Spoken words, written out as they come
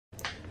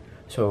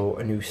So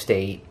a new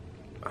state,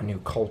 a new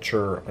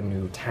culture, a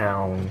new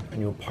town, a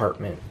new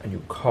apartment, a new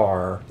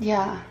car.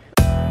 Yeah.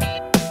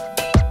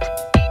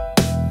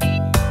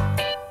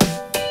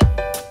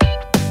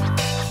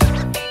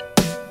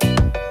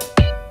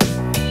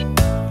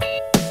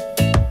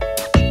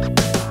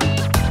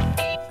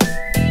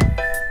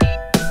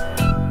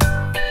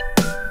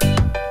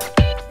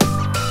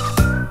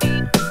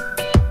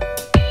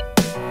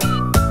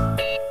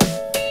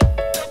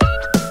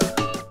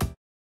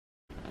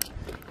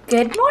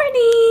 Good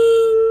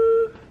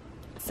morning!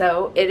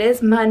 So it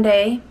is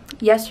Monday.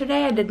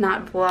 Yesterday I did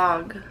not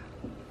vlog.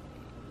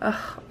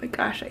 Oh my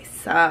gosh, I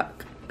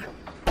suck.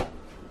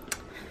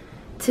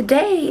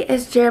 Today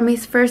is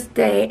Jeremy's first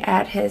day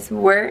at his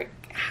work.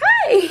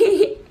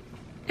 Hi!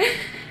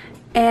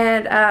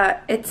 And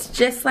it's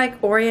just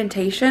like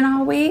orientation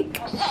all week.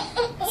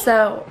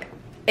 So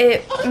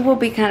it will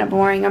be kind of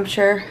boring, I'm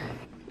sure.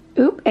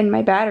 Oop, and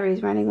my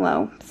battery's running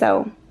low.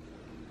 So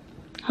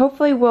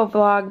hopefully we'll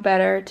vlog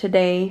better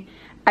today.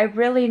 I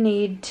really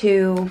need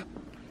to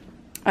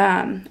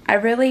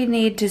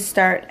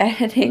start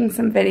editing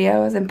some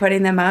videos and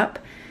putting them up.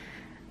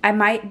 I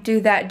might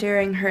do that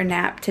during her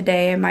nap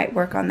today. I might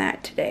work on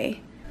that today.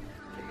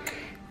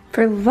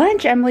 For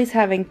lunch, Emily's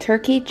having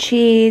turkey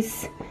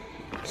cheese,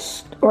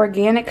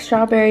 organic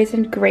strawberries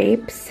and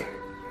grapes.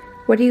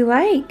 What do you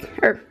like?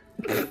 Or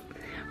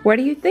what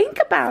do you think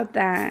about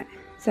that?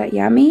 Is that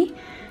yummy?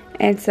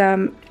 And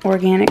some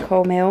organic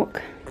whole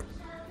milk.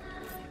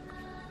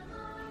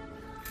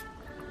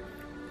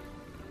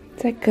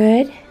 Is that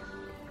good?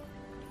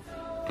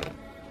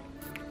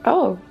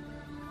 Oh.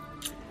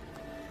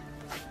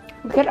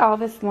 Look at all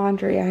this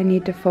laundry I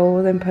need to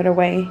fold and put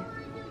away.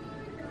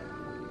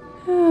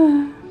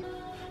 Get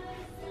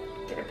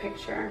a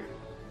picture.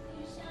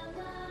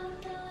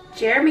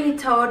 Jeremy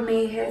told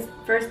me his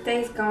first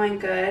day's going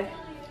good.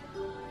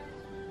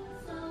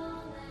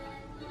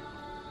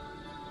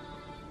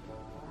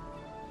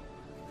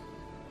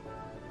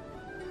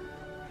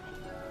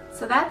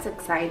 So that's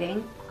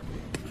exciting.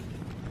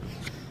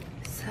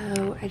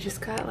 So I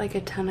just got like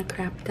a ton of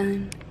crap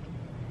done.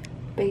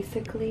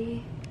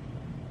 Basically,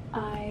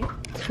 I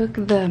took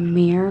the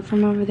mirror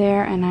from over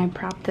there and I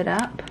propped it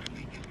up.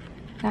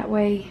 That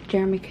way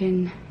Jeremy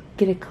can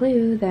get a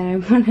clue that I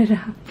want it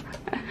up.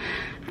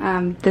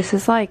 This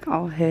is like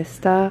all his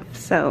stuff,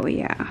 so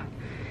yeah.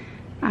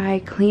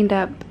 I cleaned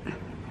up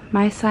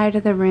my side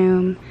of the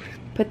room,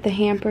 put the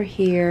hamper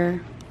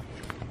here.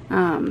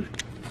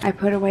 I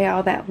put away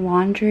all that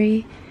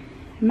laundry.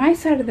 My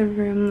side of the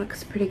room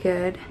looks pretty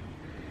good.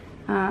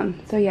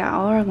 So yeah,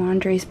 all our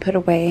laundry's put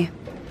away.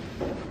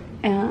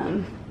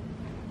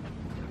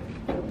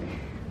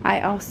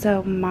 I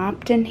also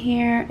mopped in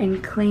here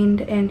and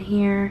cleaned in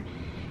here,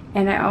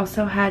 and I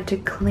also had to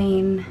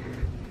clean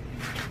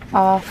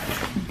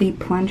off the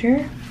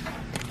plunger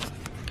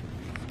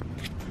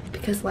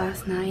because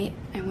last night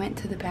I went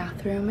to the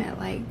bathroom at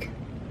like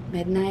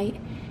midnight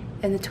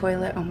and the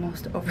toilet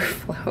almost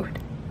overflowed.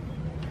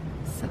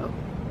 So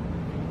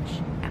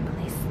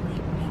Emily's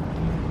sleeping.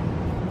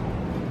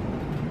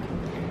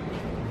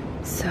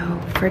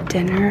 So for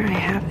dinner I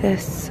have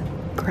this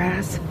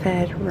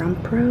grass-fed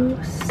rump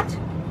roast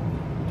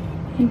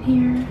in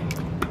here, and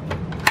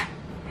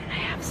I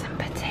have some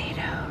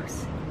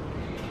potatoes,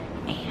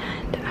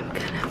 and I'm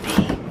gonna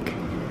make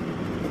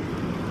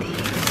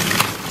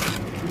these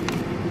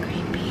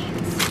green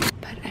beans.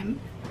 But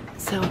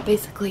so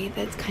basically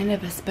that's kind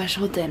of a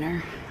special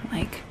dinner.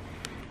 Like,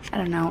 I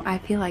don't know, I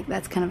feel like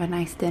that's kind of a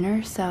nice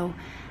dinner, so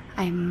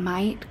I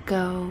might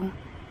go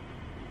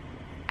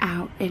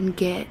out and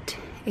get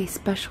a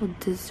special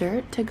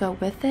dessert to go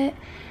with it,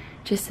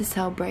 just to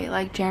celebrate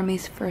like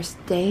Jeremy's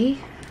first day.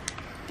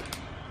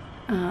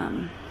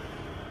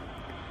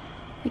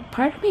 Like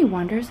part of me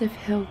wonders if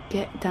he'll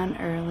get done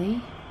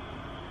early.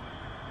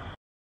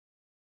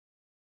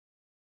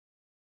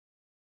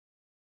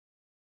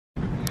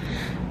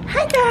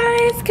 Hi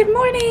guys, good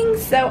morning.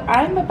 So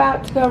I'm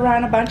about to go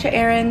run a bunch of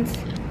errands.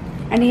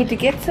 I need to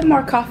get some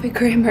more coffee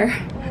creamer.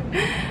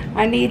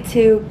 I need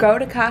to go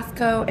to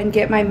Costco and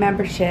get my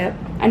membership.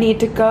 I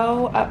need to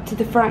go up to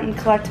the front and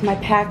collect my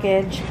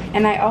package.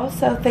 And I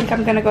also think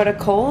I'm gonna go to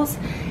Kohl's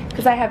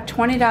because I have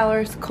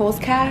 $20 Kohl's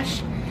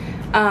cash.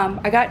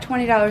 I got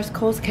 $20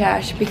 Kohl's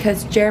cash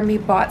because Jeremy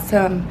bought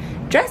some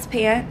dress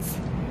pants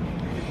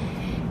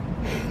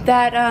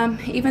that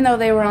even though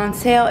they were on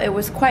sale, it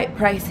was quite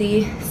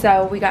pricey.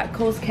 So we got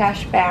Kohl's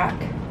cash back.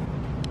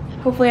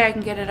 Hopefully I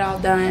can get it all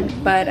done,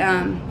 but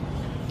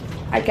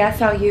I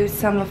guess I'll use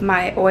some of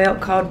my oil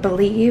called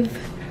Believe,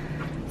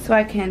 so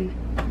I can,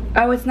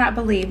 oh, it's not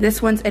Believe,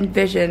 this one's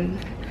Envision,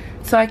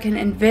 so I can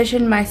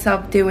envision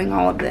myself doing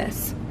all of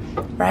this,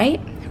 right?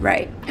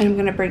 Right, and I'm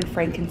gonna bring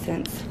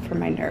frankincense for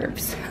my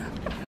nerves.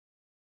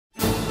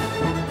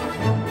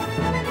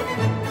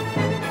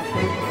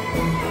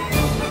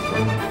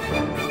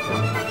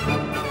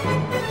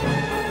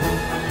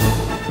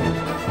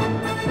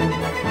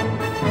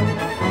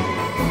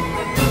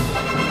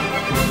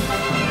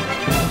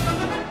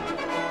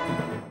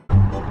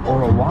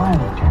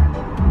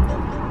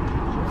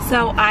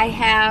 So I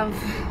have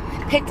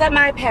picked up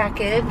my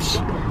package,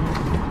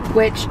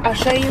 which I'll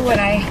show you what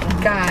I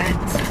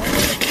got.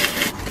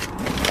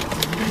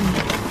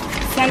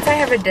 Since I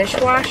have a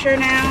dishwasher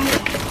now,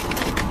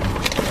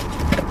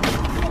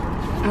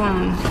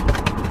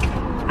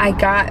 I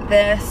got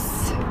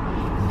this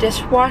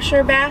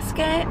dishwasher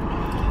basket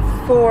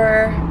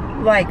for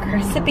like her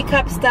sippy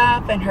cup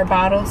stuff and her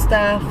bottle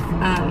stuff.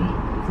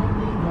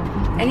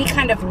 Any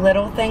kind of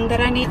little thing that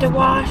I need to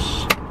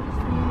wash,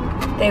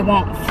 they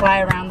won't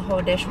fly around the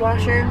whole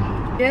dishwasher.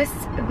 Just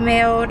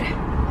mailed,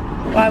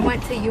 well, I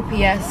went to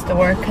UPS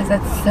store because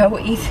it's so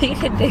easy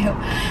to do.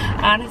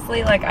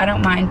 Honestly, like, I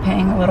don't mind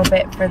paying a little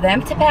bit for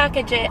them to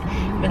package it,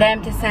 for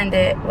them to send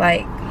it,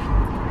 like,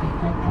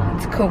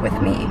 it's cool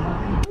with me.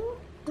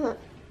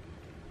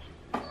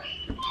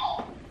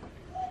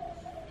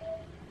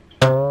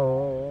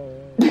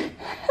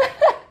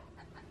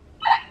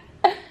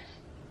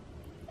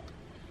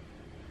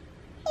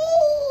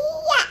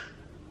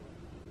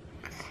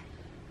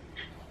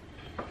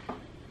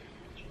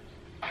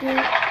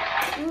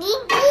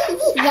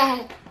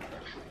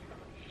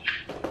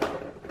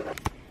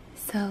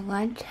 So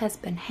lunch has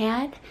been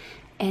had,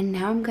 and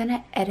now I'm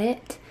gonna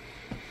edit.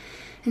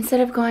 Instead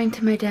of going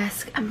to my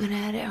desk, I'm gonna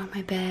edit on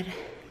my bed,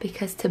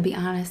 because to be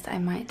honest, I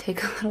might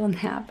take a little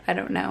nap, I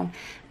don't know.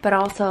 But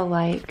also,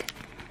 like,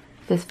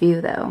 this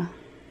view though.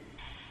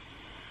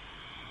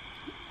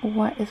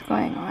 What is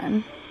going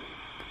on?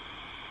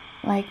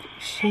 Like,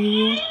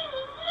 she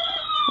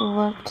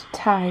looked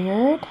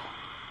tired.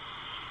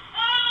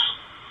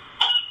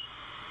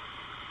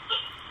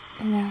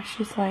 And now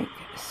she's like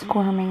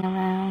squirming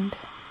around.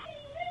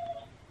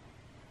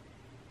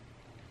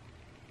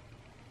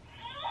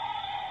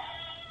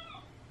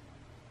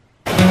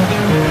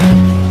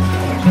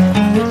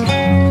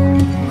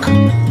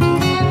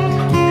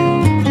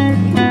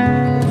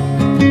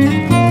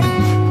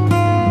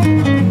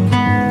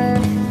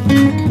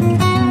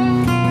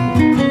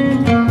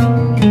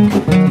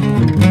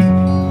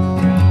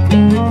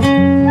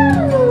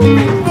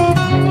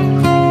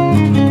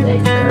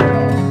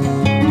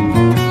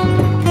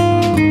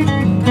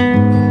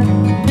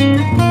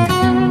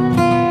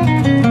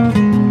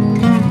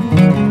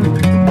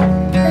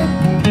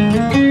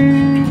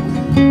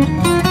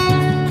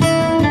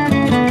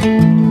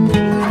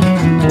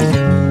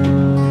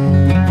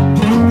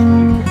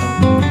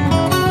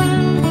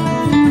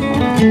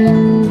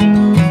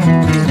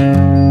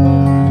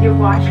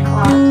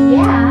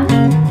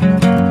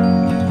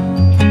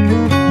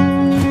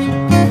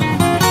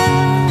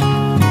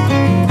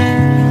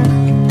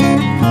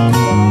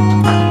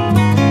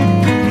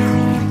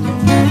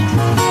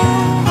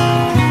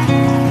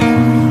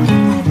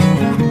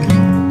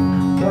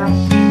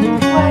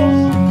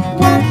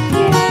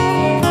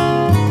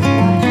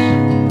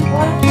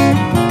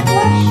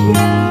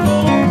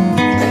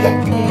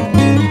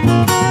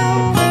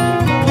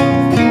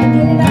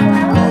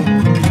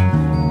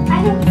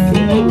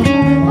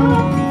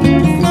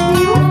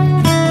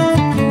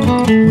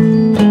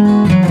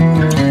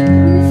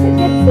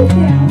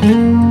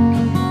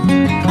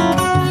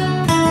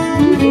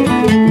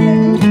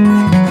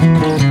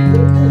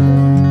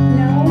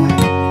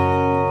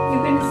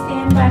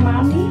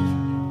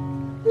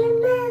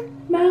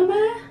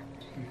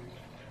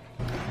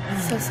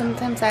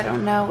 Sometimes I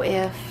don't know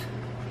if,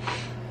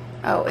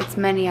 oh, it's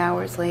many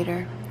hours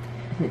later,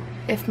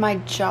 if my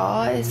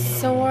jaw is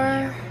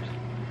sore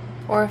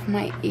or if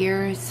my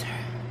ears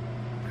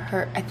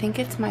hurt. I think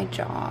it's my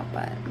jaw,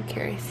 but I'm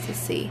curious to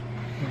see.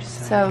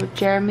 So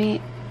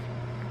Jeremy,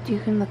 you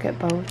can look at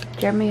both.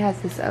 Jeremy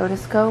has this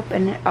otoscope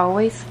and it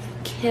always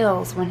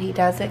kills when he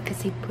does it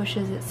because he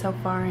pushes it so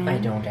far in. I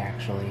don't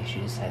actually. She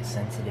just has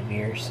sensitive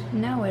ears.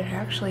 No, it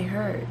actually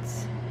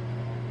hurts.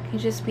 Can you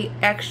just be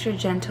extra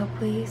gentle,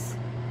 please?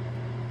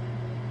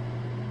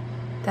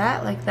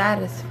 That, like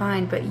that, is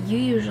fine, but you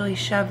usually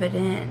shove it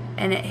in,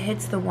 and it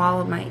hits the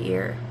wall of my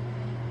ear.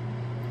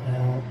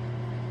 Well,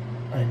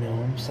 I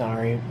know, I'm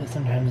sorry, but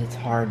sometimes it's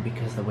hard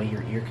because the way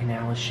your ear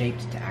canal is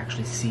shaped to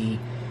actually see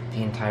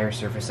the entire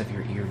surface of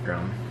your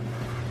eardrum.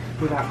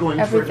 Without going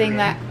Everything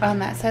that on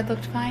that side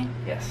looked fine?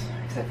 Yes,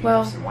 except you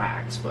Well, have some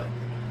wax, but...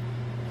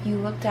 You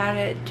looked at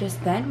it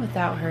just then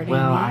without hurting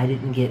Well, me. I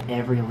didn't get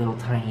every little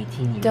tiny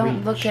teeny Don't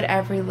reach. look at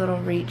every little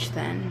reach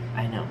then.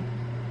 I know.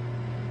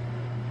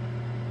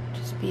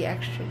 Be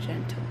extra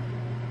gentle.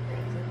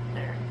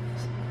 There.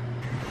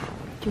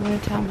 Do you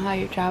want to tell them how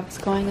your job is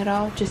going at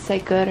all? Just say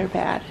good or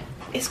bad.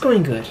 It's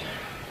going good.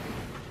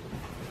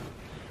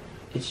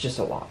 It's just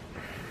a lot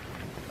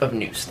of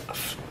new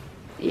stuff.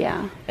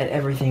 Yeah. And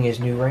everything is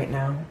new right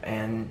now,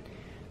 and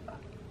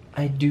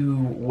I do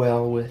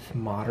well with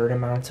moderate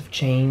amounts of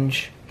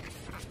change,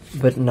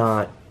 but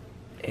not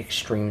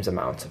extremes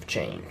amounts of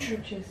change.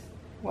 Which is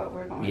what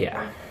we're going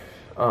Yeah.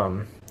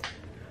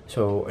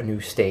 So a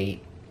new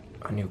state,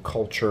 a new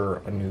culture,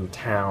 a new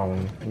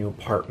town, a new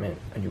apartment,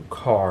 a new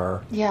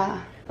car.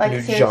 Yeah. Like, a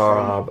new seriously,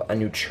 job, a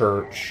new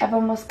church. I've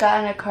almost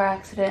gotten in a car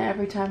accident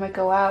every time I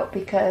go out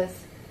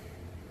because...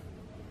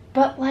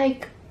 But,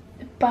 like,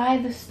 by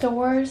the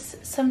stores,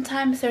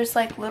 sometimes there's,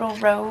 like, little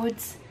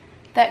roads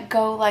that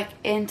go like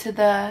into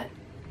the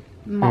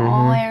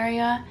mall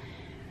area.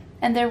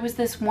 And there was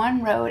this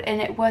one road,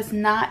 and it was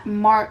not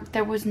marked.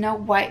 There was no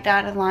white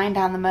dotted line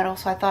down the middle,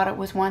 so I thought it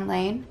was one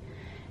lane.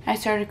 I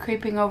started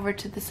creeping over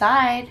to the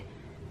side,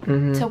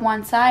 to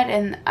one side,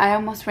 and I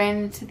almost ran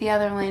into the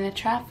other lane of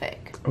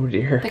traffic. Oh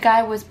dear. The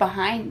guy was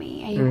behind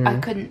me. I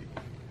couldn't.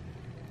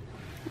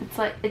 It's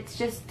like, it's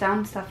just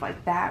dumb stuff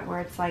like that,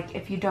 where it's like,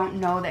 if you don't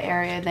know the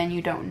area, then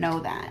you don't know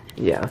that.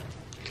 Yeah.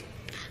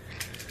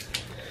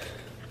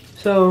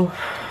 So,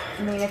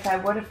 I mean, if I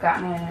would have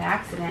gotten in an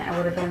accident, I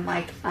would have been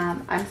like,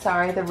 I'm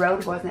sorry, the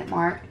road wasn't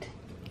marked.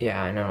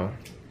 yeah, I know.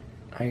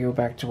 I go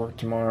back to work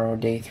tomorrow,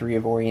 day 3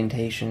 of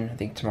orientation. I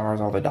think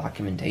tomorrow's all the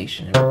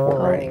documentation and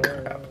report writing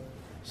crap.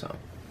 So.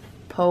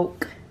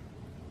 Poke.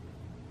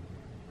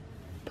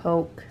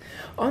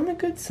 On the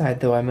good side,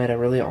 though, I met a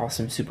really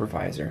awesome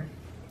supervisor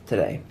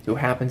today, who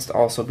happens to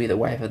also be the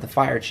wife of the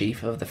fire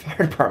chief of the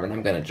fire department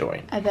I'm going to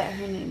join. I bet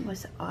her name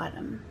was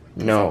Autumn.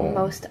 No.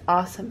 Most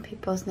awesome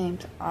people's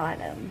name's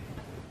Autumn.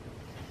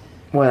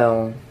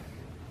 Well,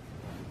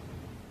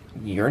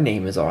 your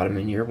name is Autumn,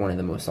 and you're one of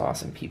the most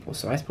awesome people,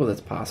 so I suppose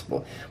it's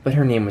possible. But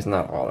her name was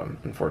not Autumn,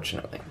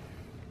 unfortunately.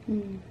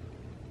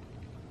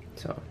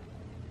 So.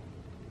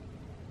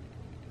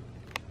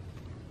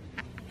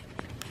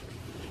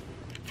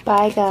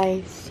 Bye,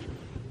 guys.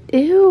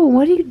 Ew,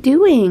 what are you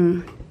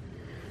doing?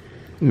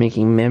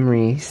 Making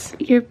memories.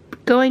 You're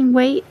going,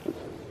 wait.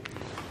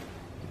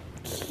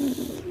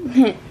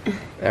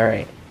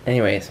 Alright,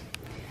 anyways.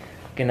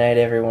 Good night,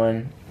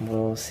 everyone.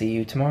 We'll see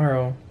you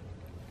tomorrow.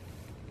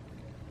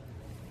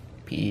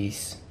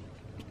 Peace.